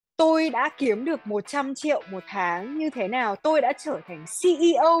tôi đã kiếm được 100 triệu một tháng như thế nào, tôi đã trở thành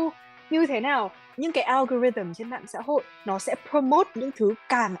CEO như thế nào. Những cái algorithm trên mạng xã hội nó sẽ promote những thứ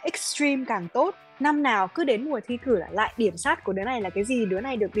càng extreme càng tốt. Năm nào cứ đến mùa thi cử là lại điểm sát của đứa này là cái gì, đứa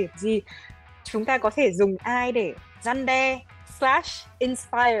này được điểm gì. Chúng ta có thể dùng AI để răn đe /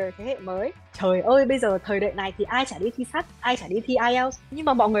 inspire thế hệ mới. Trời ơi, bây giờ thời đại này thì ai chả đi thi sát, ai chả đi thi IELTS, nhưng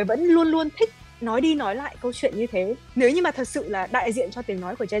mà mọi người vẫn luôn luôn thích nói đi nói lại câu chuyện như thế. Nếu như mà thật sự là đại diện cho tiếng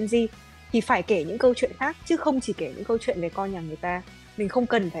nói của Gen Z thì phải kể những câu chuyện khác, chứ không chỉ kể những câu chuyện về con nhà người ta. Mình không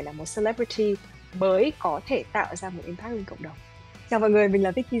cần phải là một celebrity mới có thể tạo ra một impact lên cộng đồng. Chào mọi người, mình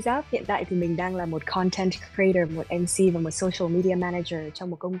là Vicky Giáp. Hiện tại thì mình đang là một content creator, một MC và một social media manager trong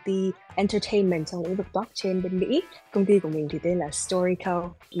một công ty entertainment trong lĩnh vực blockchain bên Mỹ. Công ty của mình thì tên là Storyco.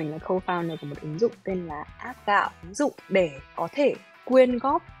 Mình là co-founder của một ứng dụng tên là App Gạo. Ứng dụng để có thể quyên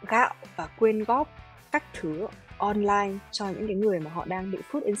góp gạo và quyên góp các thứ online cho những cái người mà họ đang bị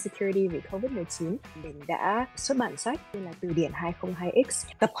food insecurity vì Covid-19. Mình đã xuất bản sách tên là Từ điển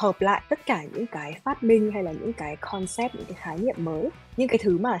 202X, tập hợp lại tất cả những cái phát minh hay là những cái concept, những cái khái niệm mới, những cái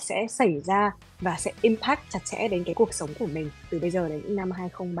thứ mà sẽ xảy ra và sẽ impact chặt chẽ đến cái cuộc sống của mình từ bây giờ đến những năm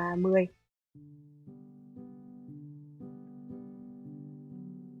 2030.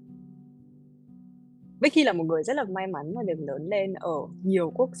 Vicky là một người rất là may mắn và được lớn lên ở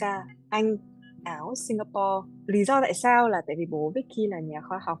nhiều quốc gia: Anh, Áo, Singapore. Lý do tại sao là tại vì bố Vicky là nhà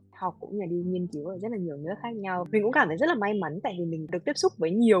khoa học, học cũng là đi nghiên cứu ở rất là nhiều nước khác nhau. Mình cũng cảm thấy rất là may mắn tại vì mình được tiếp xúc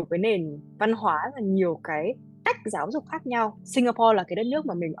với nhiều cái nền văn hóa và nhiều cái cách giáo dục khác nhau. Singapore là cái đất nước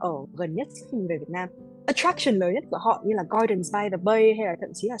mà mình ở gần nhất khi mình về Việt Nam. Attraction lớn nhất của họ như là Gardens by the Bay hay là thậm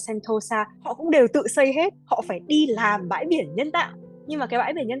chí là Sentosa, họ cũng đều tự xây hết. Họ phải đi làm bãi biển nhân tạo, nhưng mà cái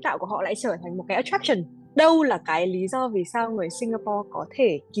bãi biển nhân tạo của họ lại trở thành một cái attraction. Đâu là cái lý do vì sao người Singapore có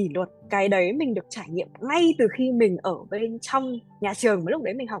thể kỷ luật? Cái đấy mình được trải nghiệm ngay từ khi mình ở bên trong nhà trường. Mà lúc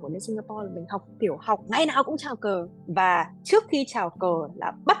đấy mình học ở bên Singapore là mình học tiểu học, ngày nào cũng chào cờ. Và trước khi chào cờ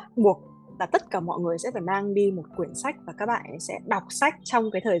là bắt buộc là tất cả mọi người sẽ phải mang đi một quyển sách và các bạn sẽ đọc sách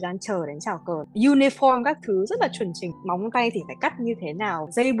trong cái thời gian chờ đến chào cờ. Uniform các thứ rất là chuẩn chỉnh, móng tay thì phải cắt như thế nào,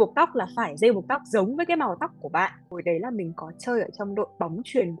 dây buộc tóc là phải dây buộc tóc giống với cái màu tóc của bạn. Hồi đấy là mình có chơi ở trong đội bóng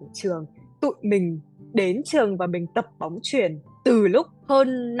chuyền của trường. Tụi mình đến trường và mình tập bóng chuyền từ lúc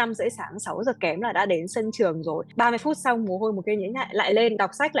hơn 5 rưỡi sáng, 6 giờ kém là đã đến sân trường rồi. 30 phút xong mồ hôi một cây nhễ nhại, lại lên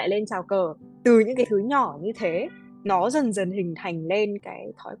đọc sách, lại lên chào cờ. Từ những cái thứ nhỏ như thế, nó dần dần hình thành lên cái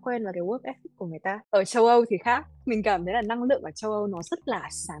thói quen và cái work ethic của người ta. Ở châu Âu thì khác. Mình cảm thấy là năng lượng ở châu Âu nó rất là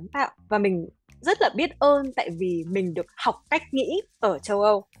sáng tạo. Và mình rất là biết ơn tại vì mình được học cách nghĩ ở châu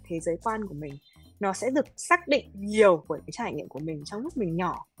Âu. Thế giới quan của mình nó sẽ được xác định nhiều bởi cái trải nghiệm của mình trong lúc mình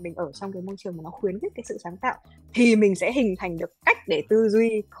nhỏ. Mình ở trong cái môi trường mà nó khuyến khích cái sự sáng tạo thì mình sẽ hình thành được cách để tư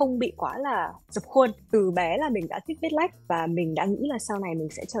duy không bị quá là dập khuôn. Từ bé là mình đã thích viết lách và mình đã nghĩ là sau này mình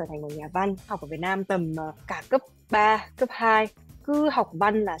sẽ trở thành một nhà văn. Học ở Việt Nam tầm cả cấp 3, cấp 2 cứ học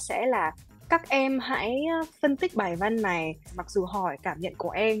văn là sẽ là các em hãy phân tích bài văn này, mặc dù hỏi cảm nhận của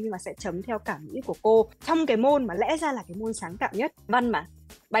em nhưng mà sẽ chấm theo cảm nghĩ của cô. Trong cái môn mà lẽ ra là cái môn sáng tạo nhất, văn mà,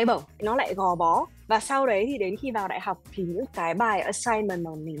 bay bổng, nó lại gò bó. Và sau đấy thì đến khi vào đại học thì những cái bài assignment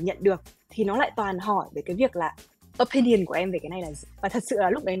mà mình nhận được thì nó lại toàn hỏi về cái việc là opinion của em về cái này là gì. Và thật sự là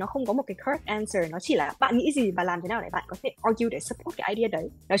lúc đấy nó không có một cái correct answer, nó chỉ là bạn nghĩ gì và làm thế nào để bạn có thể argue để support cái idea đấy.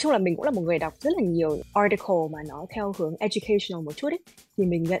 Nói chung là mình cũng là một người đọc rất là nhiều article mà nó theo hướng educational một chút ấy, thì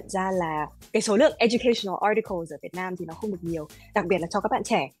mình nhận ra là cái số lượng educational articles ở Việt Nam thì nó không được nhiều, đặc biệt là cho các bạn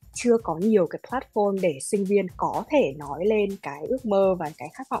trẻ. Chưa có nhiều cái platform để sinh viên có thể nói lên cái ước mơ và cái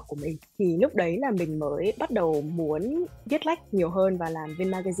khát vọng của mình. Thì lúc đấy là mình mới bắt đầu muốn viết lách nhiều hơn và làm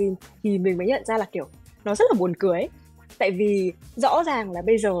viên magazine. Thì mình mới nhận ra là kiểu nó rất là buồn cười ấy. Tại vì rõ ràng là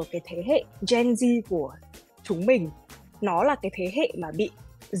bây giờ cái thế hệ Gen Z của chúng mình nó là cái thế hệ mà bị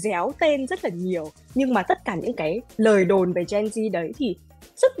déo tên rất là nhiều. Nhưng mà tất cả những cái lời đồn về Gen Z đấy thì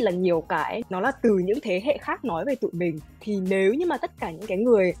rất là nhiều cái nó là từ những thế hệ khác nói về tụi mình. Thì nếu như mà tất cả những cái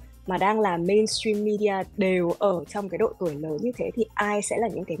người mà đang làm mainstream media đều ở trong cái độ tuổi lớn như thế thì ai sẽ là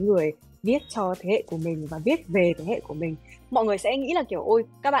những cái người viết cho thế hệ của mình và viết về thế hệ của mình? Mọi người sẽ nghĩ là kiểu ôi,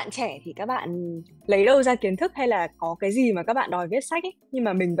 các bạn trẻ thì các bạn lấy đâu ra kiến thức hay là có cái gì mà các bạn đòi viết sách ấy. Nhưng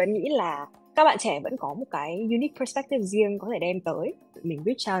mà mình vẫn nghĩ là các bạn trẻ vẫn có một cái unique perspective riêng có thể đem tới. Mình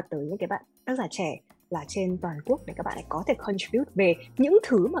reach out tới những cái bạn tác giả trẻ là trên toàn quốc để các bạn ấy có thể contribute về những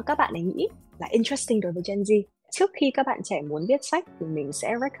thứ mà các bạn ấy nghĩ là interesting đối với Gen Z. Trước khi các bạn trẻ muốn viết sách thì mình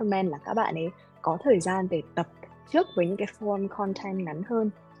sẽ recommend là các bạn ấy có thời gian để tập trước với những cái form content ngắn hơn,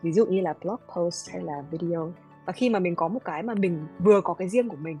 ví dụ như là blog post hay là video. Và khi mà mình có một cái mà mình vừa có cái riêng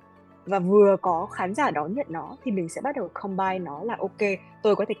của mình và vừa có khán giả đón nhận nó, thì mình sẽ bắt đầu combine nó là ok,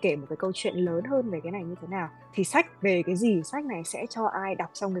 tôi có thể kể một cái câu chuyện lớn hơn về cái này như thế nào, thì sách về cái gì, sách này sẽ cho ai đọc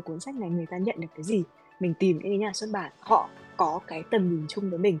xong cái cuốn sách này người ta nhận được cái gì. Mình tìm những cái nhà xuất bản họ có cái tầm nhìn chung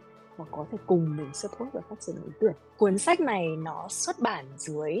với mình và có thể cùng mình support và phát triển ý tưởng. Cuốn sách này nó xuất bản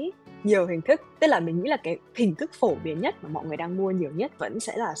dưới nhiều hình thức, tức là mình nghĩ là cái hình thức phổ biến nhất mà mọi người đang mua nhiều nhất vẫn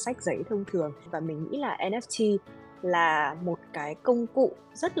sẽ là sách giấy thông thường, và mình nghĩ là NFT là một cái công cụ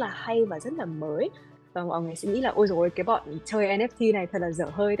rất là hay và rất là mới. Và mọi người sẽ nghĩ là ôi dồi ôi, cái bọn chơi NFT này thật là dở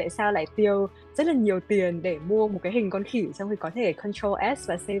hơi, tại sao lại tiêu rất là nhiều tiền để mua một cái hình con khỉ xong rồi có thể Control S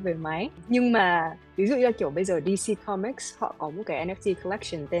và save về máy. Nhưng mà ví dụ như là kiểu bây giờ DC Comics họ có một cái NFT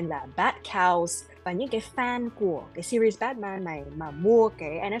collection tên là Bat Cows, và những cái fan của cái series Batman này mà mua cái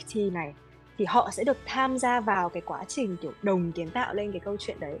NFT này thì họ sẽ được tham gia vào cái quá trình kiểu đồng kiến tạo lên cái câu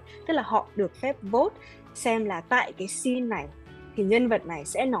chuyện đấy. Tức là họ được phép vote xem là tại cái scene này thì nhân vật này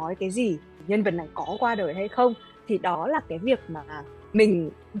sẽ nói cái gì, nhân vật này có qua đời hay không. Thì đó là cái việc mà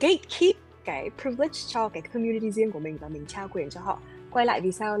mình gatekeep cái privilege cho cái community riêng của mình và mình trao quyền cho họ. Quay lại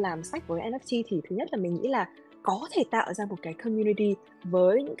vì sao làm sách với NFT thì thứ nhất là mình nghĩ là có thể tạo ra một cái community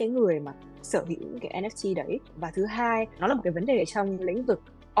với những cái người mà sở hữu những cái NFT đấy. Và thứ hai, nó là một cái vấn đề trong lĩnh vực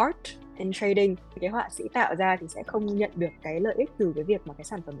art and trading. Cái họa sĩ tạo ra thì sẽ không nhận được cái lợi ích từ cái việc mà cái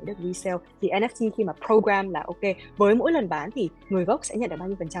sản phẩm đấy được resell. Thì NFT khi mà program là ok, với mỗi lần bán thì người gốc sẽ nhận được bao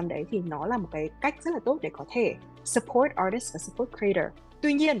nhiêu % đấy, thì nó là một cái cách rất là tốt để có thể support artist và support creator.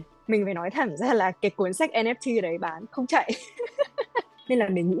 Tuy nhiên, mình phải nói thẳng ra là cái cuốn sách NFT đấy bán không chạy. Nên là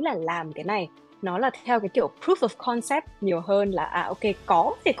mình nghĩ là làm cái này nó là theo cái kiểu proof of concept nhiều hơn là ok,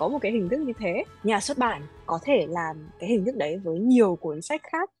 có thể có một cái hình thức như thế, nhà xuất bản có thể làm cái hình thức đấy với nhiều cuốn sách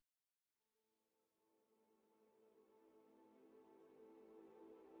khác.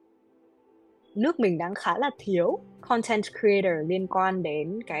 Nước mình đang khá là thiếu content creator liên quan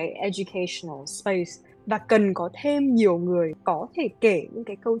đến cái educational space, và cần có thêm nhiều người có thể kể những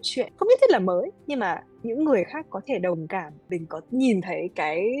cái câu chuyện không nhất thiết là mới, nhưng mà những người khác có thể đồng cảm. Mình có nhìn thấy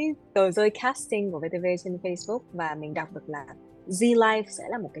cái tờ rơi casting của VTV trên Facebook và mình đọc được là Z Life sẽ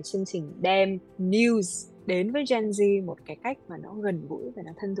là một cái chương trình đem news đến với Gen Z một cái cách mà nó gần gũi và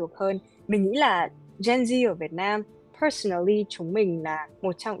nó thân thuộc hơn. Mình nghĩ là Gen Z ở Việt Nam, personally, chúng mình là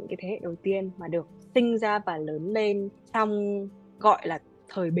một trong những cái thế hệ đầu tiên mà được sinh ra và lớn lên trong gọi là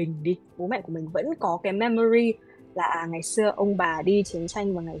thời bình đi. Bố mẹ của mình vẫn có cái memory là ngày xưa ông bà đi chiến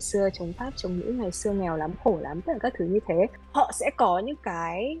tranh và ngày xưa chống Pháp chống Mỹ, ngày xưa nghèo lắm, khổ lắm, tất cả các thứ như thế. Họ sẽ có những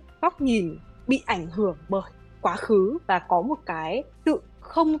cái góc nhìn bị ảnh hưởng bởi quá khứ và có một cái sự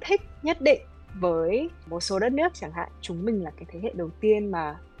không thích nhất định với một số đất nước chẳng hạn. Chúng mình là cái thế hệ đầu tiên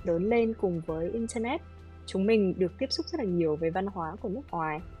mà lớn lên cùng với internet, chúng mình được tiếp xúc rất là nhiều với văn hóa của nước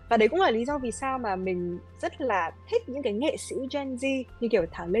ngoài. Và đấy cũng là lý do vì sao mà mình rất là thích những cái nghệ sĩ Gen Z như kiểu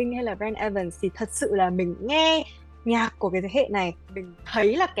Thảo Linh hay là Brand Evans. Thì thật sự là mình nghe nhạc của cái thế hệ này, mình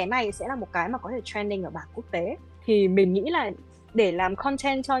thấy là cái này sẽ là một cái mà có thể trending ở bảng quốc tế. Thì mình nghĩ là để làm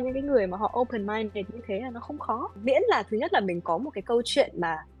content cho những cái người mà họ open minded như thế là nó không khó, miễn là thứ nhất là mình có một cái câu chuyện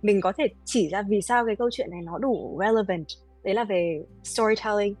mà mình có thể chỉ ra vì sao cái câu chuyện này nó đủ relevant, đấy là về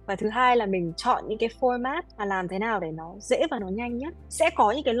storytelling. Và thứ hai là mình chọn những cái format mà làm thế nào để nó dễ và nó nhanh nhất. Sẽ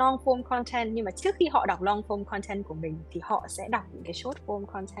có những cái long form content, nhưng mà trước khi họ đọc long form content của mình thì họ sẽ đọc những cái short form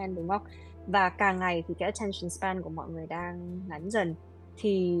content, đúng không? Và càng ngày thì cái attention span của mọi người đang ngắn dần,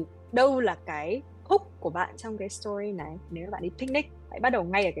 thì đâu là cái hook của bạn trong cái story này? Nếu bạn đi picnic, hãy bắt đầu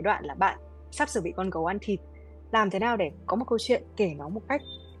ngay ở cái đoạn là bạn sắp sửa bị con gấu ăn thịt. Làm thế nào để có một câu chuyện kể nó một cách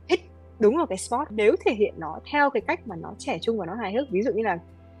hit đúng vào cái spot, nếu thể hiện nó theo cái cách mà nó trẻ trung và nó hài hước, ví dụ như là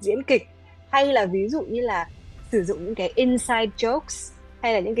diễn kịch, hay là ví dụ như là sử dụng những cái inside jokes,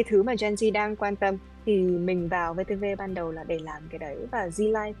 hay là những cái thứ mà Gen Z đang quan tâm, thì mình vào VTV ban đầu là để làm cái đấy. Và Z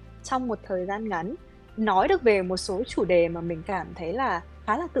Live trong một thời gian ngắn nói được về một số chủ đề mà mình cảm thấy là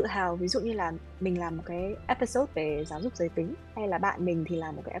khá là tự hào. Ví dụ như là mình làm một cái episode về giáo dục giới tính, hay là bạn mình thì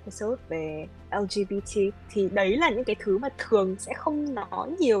làm một cái episode về LGBT. Thì đấy là những cái thứ mà thường sẽ không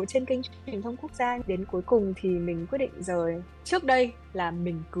nói nhiều trên kênh truyền thông quốc gia. Đến cuối cùng thì mình quyết định rời. Trước đây là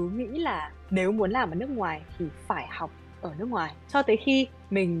mình cứ nghĩ là nếu muốn làm ở nước ngoài thì phải học ở nước ngoài, cho tới khi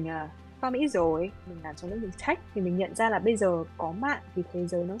mình qua Mỹ rồi, mình làm trong lĩnh vực tech thì mình nhận ra là bây giờ có mạng thì thế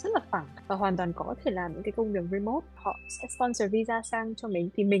giới nó rất là phẳng và hoàn toàn có thể làm những cái công việc remote. Họ sẽ sponsor visa sang cho mình,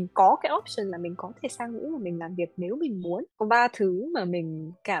 thì mình có cái option là mình có thể sang Mỹ và mình làm việc nếu mình muốn. Có 3 thứ mà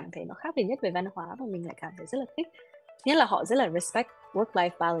mình cảm thấy nó khác biệt nhất về văn hóa và mình lại cảm thấy rất là thích. Nhất là họ rất là respect work-life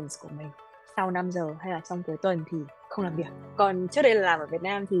balance của mình. Sau 5 giờ hay là trong cuối tuần thì không làm việc. Còn trước đây là làm ở Việt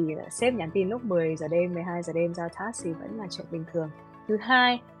Nam thì sếp nhắn tin lúc 10 giờ đêm, 12 giờ đêm giao task thì vẫn là chuyện bình thường. Thứ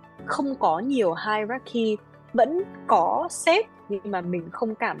hai, không có nhiều hierarchy vẫn có sếp, nhưng mà mình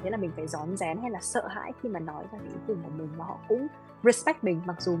không cảm thấy là mình phải rón rén hay là sợ hãi khi mà nói ra cái ý tưởng của mình, và họ cũng respect mình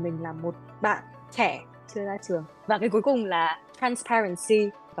mặc dù mình là một bạn trẻ chưa ra trường. Và cái cuối cùng là transparency,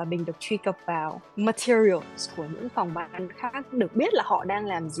 và mình được truy cập vào materials của những phòng ban khác, được biết là họ đang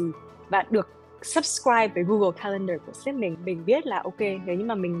làm gì, và được subscribe với Google Calendar của sếp mình. Mình biết là ok, nếu như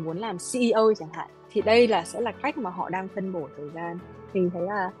mà mình muốn làm CEO chẳng hạn thì đây sẽ là cách mà họ đang phân bổ thời gian. Mình thấy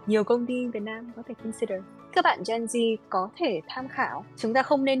là nhiều công ty Việt Nam có thể consider. Các bạn Gen Z có thể tham khảo. Chúng ta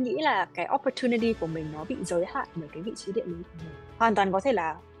không nên nghĩ là cái opportunity của mình nó bị giới hạn bởi cái vị trí địa lý của mình. Hoàn toàn có thể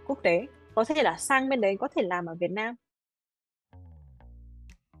là quốc tế, có thể là sang bên đấy, có thể làm ở Việt Nam.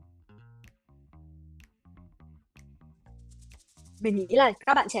 Mình nghĩ là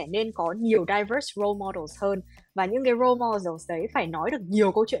các bạn trẻ nên có nhiều diverse role models hơn, và những cái role models đấy phải nói được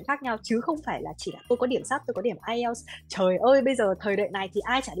nhiều câu chuyện khác nhau, chứ không phải là chỉ là tôi có điểm sắt, tôi có điểm IELTS. Trời ơi, bây giờ thời đại này thì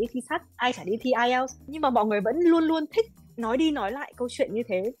ai chả đi thi sắt, ai chả đi thi IELTS, nhưng mà mọi người vẫn luôn luôn thích nói đi nói lại câu chuyện như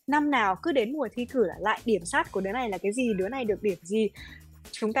thế. Năm nào cứ đến mùa thi cử lại điểm sắt của đứa này là cái gì, đứa này được điểm gì.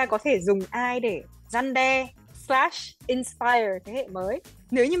 Chúng ta có thể dùng ai để răn đe / inspire thế hệ mới.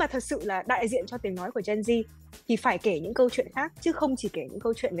 Nếu như mà thật sự là đại diện cho tiếng nói của Gen Z thì phải kể những câu chuyện khác, chứ không chỉ kể những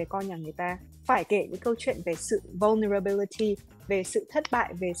câu chuyện về con nhà người ta. Phải kể những câu chuyện về sự vulnerability, về sự thất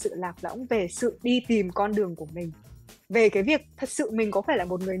bại, về sự lạc lõng, về sự đi tìm con đường của mình, về cái việc thật sự mình có phải là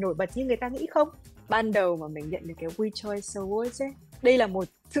một người nổi bật như người ta nghĩ không. Ban đầu mà mình nhận được cái WeChoice Awards ấy, đây là một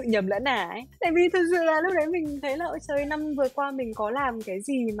sự nhầm lẫn ấy. Tại vì thật sự là lúc đấy mình thấy là ôi trời, năm vừa qua mình có làm cái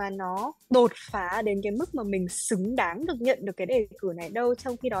gì mà nó đột phá đến cái mức mà mình xứng đáng được nhận được cái đề cử này đâu.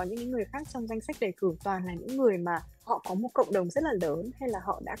 Trong khi đó những người khác trong danh sách đề cử toàn là những người mà họ có một cộng đồng rất là lớn, hay là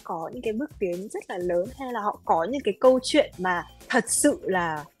họ đã có những cái bước tiến rất là lớn, hay là họ có những cái câu chuyện mà thật sự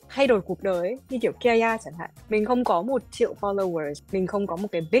là thay đổi cuộc đời ấy, như kiểu Vicky Gia chẳng hạn. Mình không có 1 triệu followers, mình không có một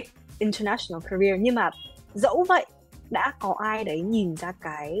cái big international career, nhưng mà dẫu vậy đã có ai đấy nhìn ra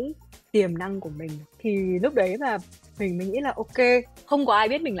cái tiềm năng của mình, thì lúc đấy là mình mới nghĩ là ok, không có ai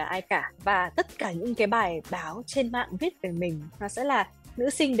biết mình là ai cả, và tất cả những cái bài báo trên mạng viết về mình nó sẽ là nữ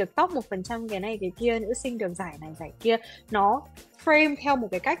sinh được top 1% cái này cái kia, nữ sinh được giải này giải kia, nó frame theo một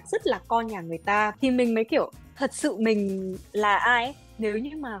cái cách rất là con nhà người ta. Thì mình mới kiểu thật sự mình là ai ấy. Nếu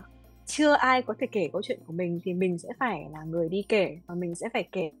như mà chưa ai có thể kể câu chuyện của mình thì mình sẽ phải là người đi kể, và mình sẽ phải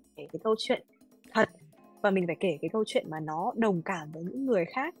kể cái câu chuyện thật, và mình phải kể cái câu chuyện mà nó đồng cảm với những người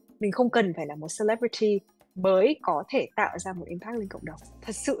khác. Mình không cần phải là một celebrity mới có thể tạo ra một impact lên cộng đồng.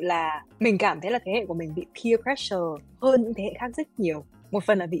 Thật sự là mình cảm thấy là thế hệ của mình bị peer pressure hơn những thế hệ khác rất nhiều. Một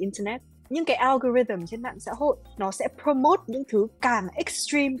phần là vì internet, những cái algorithm trên mạng xã hội nó sẽ promote những thứ càng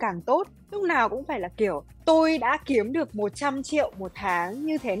extreme càng tốt. Lúc nào cũng phải là kiểu tôi đã kiếm được 100 triệu một tháng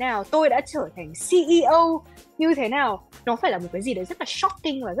như thế nào, tôi đã trở thành CEO như thế nào. Nó phải là một cái gì đấy rất là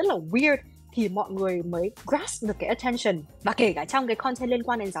shocking và rất là weird thì mọi người mới grasp được cái attention. Và kể cả trong cái content liên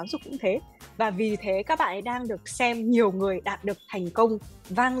quan đến giáo dục cũng thế. Và vì thế các bạn ấy đang được xem nhiều người đạt được thành công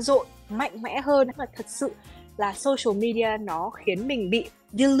vang dội, mạnh mẽ hơn. Mà thật sự là social media nó khiến mình bị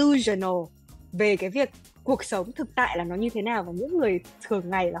delusional về cái việc cuộc sống thực tại là nó như thế nào, và những người thường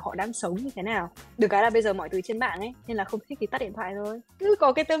ngày là họ đang sống như thế nào. Được cái là bây giờ mọi thứ trên mạng ấy, nên là không thích thì tắt điện thoại thôi. Cứ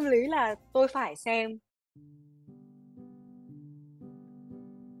có cái tâm lý là tôi phải xem.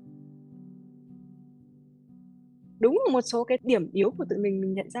 Đúng là một số cái điểm yếu của tụi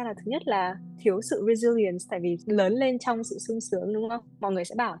mình nhận ra là thứ nhất là thiếu sự resilience, tại vì lớn lên trong sự sung sướng, đúng không? Mọi người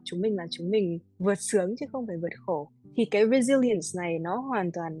sẽ bảo chúng mình là chúng mình vượt sướng chứ không phải vượt khổ. Thì cái resilience này nó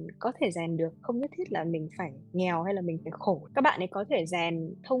hoàn toàn có thể rèn được, không nhất thiết là mình phải nghèo hay là mình phải khổ. Các bạn ấy có thể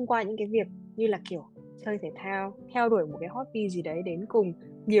rèn thông qua những cái việc như là kiểu chơi thể thao, theo đuổi một cái hobby gì đấy đến cùng.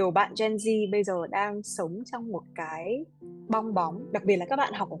 Nhiều bạn Gen Z bây giờ đang sống trong một cái bong bóng, đặc biệt là các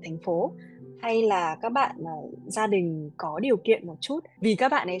bạn học ở thành phố, hay là các bạn gia đình có điều kiện một chút, vì các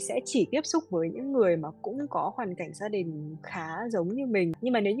bạn ấy sẽ chỉ tiếp xúc với những người mà cũng có hoàn cảnh gia đình khá giống như mình.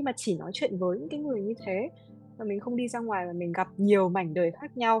 Nhưng mà nếu như mà chỉ nói chuyện với những cái người như thế, và mình không đi ra ngoài và mình gặp nhiều mảnh đời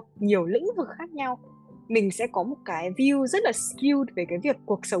khác nhau, nhiều lĩnh vực khác nhau, mình sẽ có một cái view rất là skewed về cái việc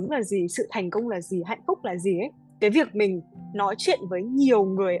cuộc sống là gì, sự thành công là gì, hạnh phúc là gì ấy. Cái việc mình nói chuyện với nhiều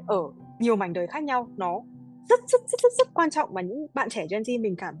người ở nhiều mảnh đời khác nhau nó rất quan trọng, mà những bạn trẻ Gen Z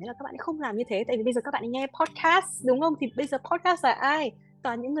mình cảm thấy là các bạn ấy không làm như thế. Tại vì bây giờ các bạn ấy nghe podcast, đúng không? Thì bây giờ podcast là ai?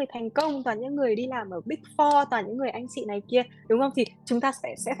 Toàn những người thành công, toàn những người đi làm ở Big Four, toàn những người anh chị này kia, đúng không? Thì chúng ta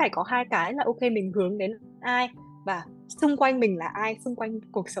sẽ phải có hai cái là ok, mình hướng đến ai và xung quanh mình là ai, xung quanh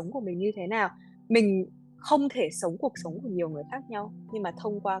cuộc sống của mình như thế nào. Mình không thể sống cuộc sống của nhiều người khác nhau, nhưng mà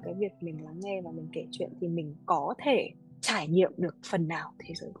thông qua cái việc mình lắng nghe và mình kể chuyện thì mình có thể trải nghiệm được phần nào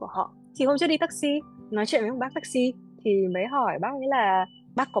thế giới của họ. Thì hôm trước đi taxi nói chuyện với một bác taxi thì mới hỏi bác ấy là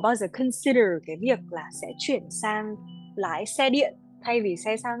bác có bao giờ consider cái việc là sẽ chuyển sang lái xe điện thay vì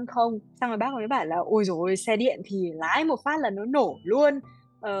xe xăng không? Xong rồi bác mới bảo là ôi dồi ôi, xe điện thì lái một phát là nó nổ luôn,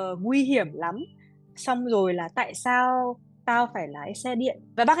 nguy hiểm lắm. Xong rồi là tại sao tao phải lái xe điện?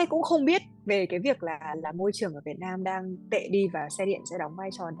 Và bác ấy cũng không biết về cái việc là môi trường ở Việt Nam đang tệ đi và xe điện sẽ đóng vai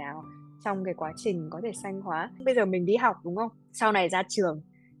trò nào trong cái quá trình có thể xanh hóa. Bây giờ mình đi học đúng không? Sau này ra trường,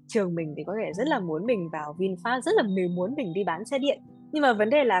 trường mình thì có thể rất là muốn mình vào VinFast, rất là muốn mình đi bán xe điện. Nhưng mà vấn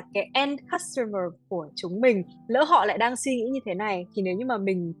đề là cái end customer của chúng mình, lỡ họ lại đang suy nghĩ như thế này, thì nếu như mà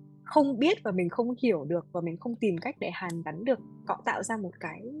mình không biết và mình không hiểu được và mình không tìm cách để hàn gắn được, tạo ra một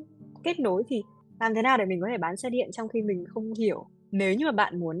cái kết nối, thì làm thế nào để mình có thể bán xe điện trong khi mình không hiểu? Nếu như mà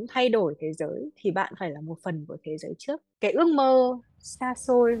bạn muốn thay đổi thế giới thì bạn phải là một phần của thế giới trước. Cái ước mơ xa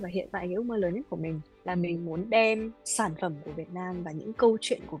xôi và hiện tại cái ước mơ lớn nhất của mình là mình muốn đem sản phẩm của Việt Nam và những câu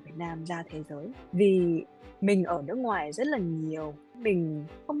chuyện của Việt Nam ra thế giới. Vì mình ở nước ngoài rất là nhiều, mình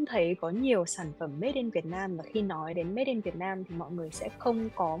không thấy có nhiều sản phẩm made in Việt Nam, và khi nói đến made in Việt Nam thì mọi người sẽ không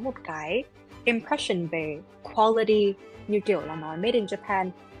có một cái impression về quality như kiểu là nói made in Japan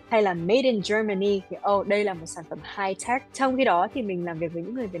hay là made in Germany thì đây là một sản phẩm high tech. Trong khi đó thì mình làm việc với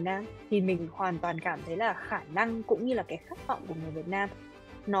những người Việt Nam thì mình hoàn toàn cảm thấy là khả năng cũng như là cái khát vọng của người Việt Nam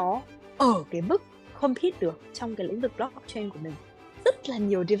nó ở cái mức compete được trong cái lĩnh vực blockchain của mình. Rất là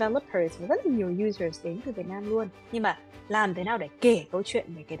nhiều developers và rất là nhiều users đến từ Việt Nam luôn. Nhưng mà làm thế nào để kể câu chuyện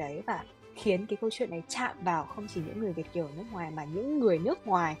về cái đấy và khiến cái câu chuyện này chạm vào không chỉ những người Việt kiều ở nước ngoài mà những người nước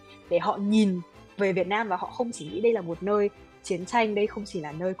ngoài, để họ nhìn về Việt Nam và họ không chỉ nghĩ đây là một nơi chiến tranh, đây không chỉ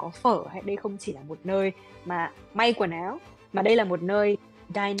là nơi có phở, hay đây không chỉ là một nơi mà may quần áo, mà đây là một nơi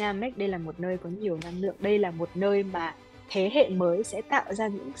dynamic, đây là một nơi có nhiều năng lượng, đây là một nơi mà thế hệ mới sẽ tạo ra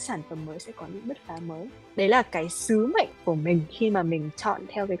những sản phẩm mới, sẽ có những bứt phá mới. Đấy là cái sứ mệnh của mình khi mà mình chọn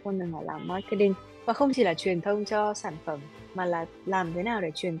theo cái con đường là làm marketing. Và không chỉ là truyền thông cho sản phẩm mà là làm thế nào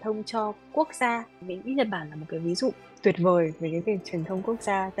để truyền thông cho quốc gia. Mình nghĩ Nhật Bản là một cái ví dụ tuyệt vời về cái việc truyền thông quốc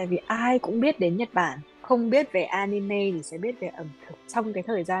gia, tại vì ai cũng biết đến Nhật Bản, không biết về anime thì sẽ biết về ẩm thực. Trong cái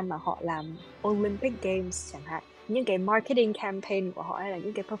thời gian mà họ làm Olympic Games chẳng hạn, những cái marketing campaign của họ hay là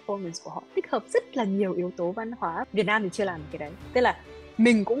những cái performance của họ tích hợp rất là nhiều yếu tố văn hóa. Việt Nam thì chưa làm cái đấy. Tức là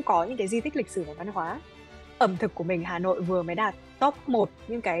mình cũng có những cái di tích lịch sử và văn hóa. Ẩm thực của mình Hà Nội vừa mới đạt top 1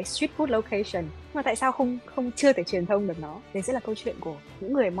 những cái street food location, mà tại sao không chưa thể truyền thông được nó? Đấy sẽ là câu chuyện của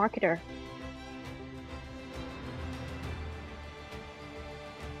những người marketer.